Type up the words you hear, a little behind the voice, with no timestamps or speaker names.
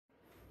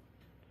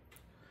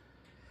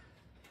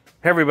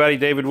Hey everybody,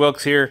 David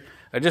Wilkes here.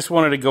 I just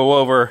wanted to go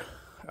over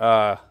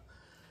our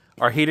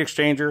heat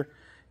exchanger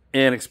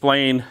and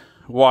explain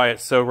why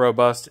it's so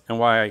robust and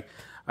why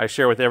I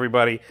share with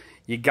everybody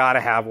you got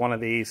to have one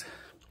of these.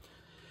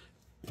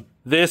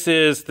 This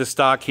is the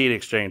stock heat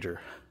exchanger.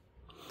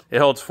 It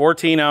holds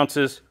 14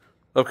 ounces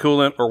of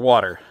coolant or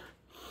water.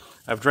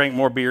 I've drank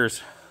more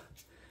beers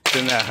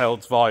than that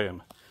holds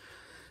volume.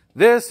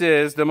 This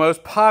is the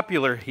most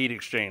popular heat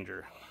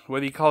exchanger.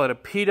 Whether you call it a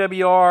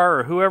PWR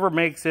or whoever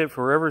makes it,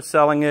 for whoever's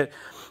selling it,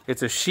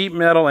 it's a sheet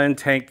metal end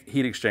tank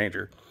heat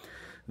exchanger.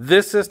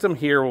 This system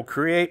here will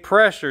create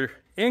pressure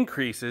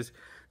increases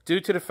due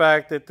to the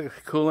fact that the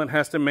coolant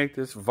has to make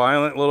this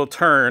violent little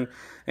turn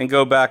and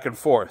go back and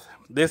forth.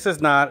 This is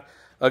not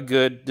a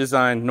good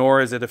design, nor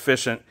is it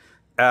efficient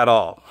at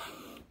all.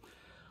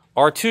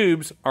 Our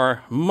tubes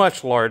are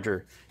much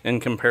larger in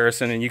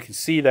comparison, and you can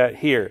see that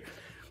here.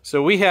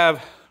 So we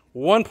have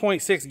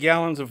 1.6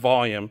 gallons of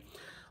volume,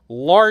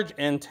 large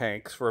end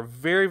tanks for a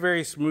very,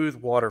 very smooth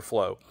water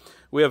flow.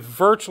 We have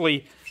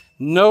virtually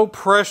no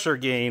pressure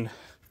gain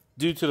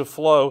due to the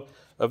flow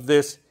of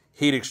this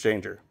heat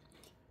exchanger.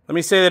 Let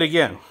me say that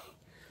again.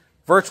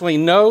 Virtually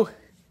no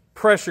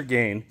pressure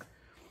gain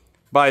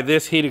by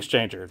this heat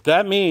exchanger.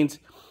 That means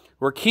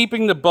we're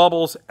keeping the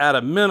bubbles at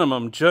a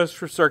minimum just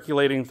for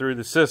circulating through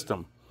the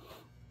system.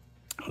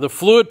 The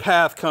fluid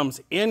path comes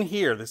in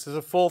here. This is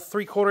a full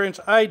 3/4 inch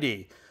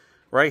ID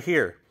right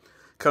here.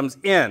 Comes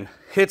in,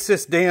 hits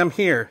this dam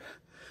here,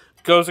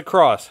 goes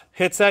across,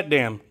 hits that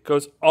dam,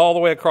 goes all the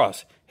way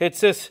across,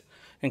 hits this,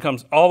 and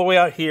comes all the way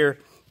out here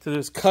to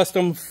this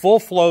custom full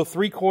flow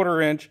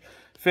 3/4 inch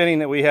fitting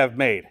that we have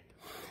made.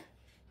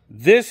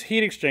 This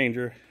heat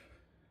exchanger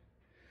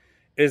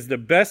is the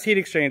best heat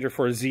exchanger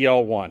for a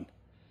ZL1.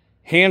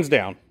 Hands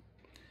down.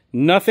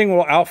 Nothing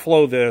will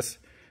outflow this.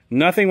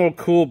 Nothing will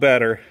cool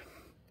better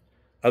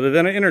other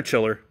than an inner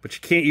chiller, but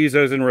you can't use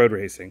those in road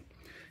racing.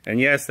 And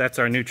yes, that's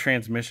our new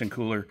transmission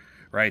cooler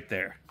right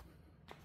there.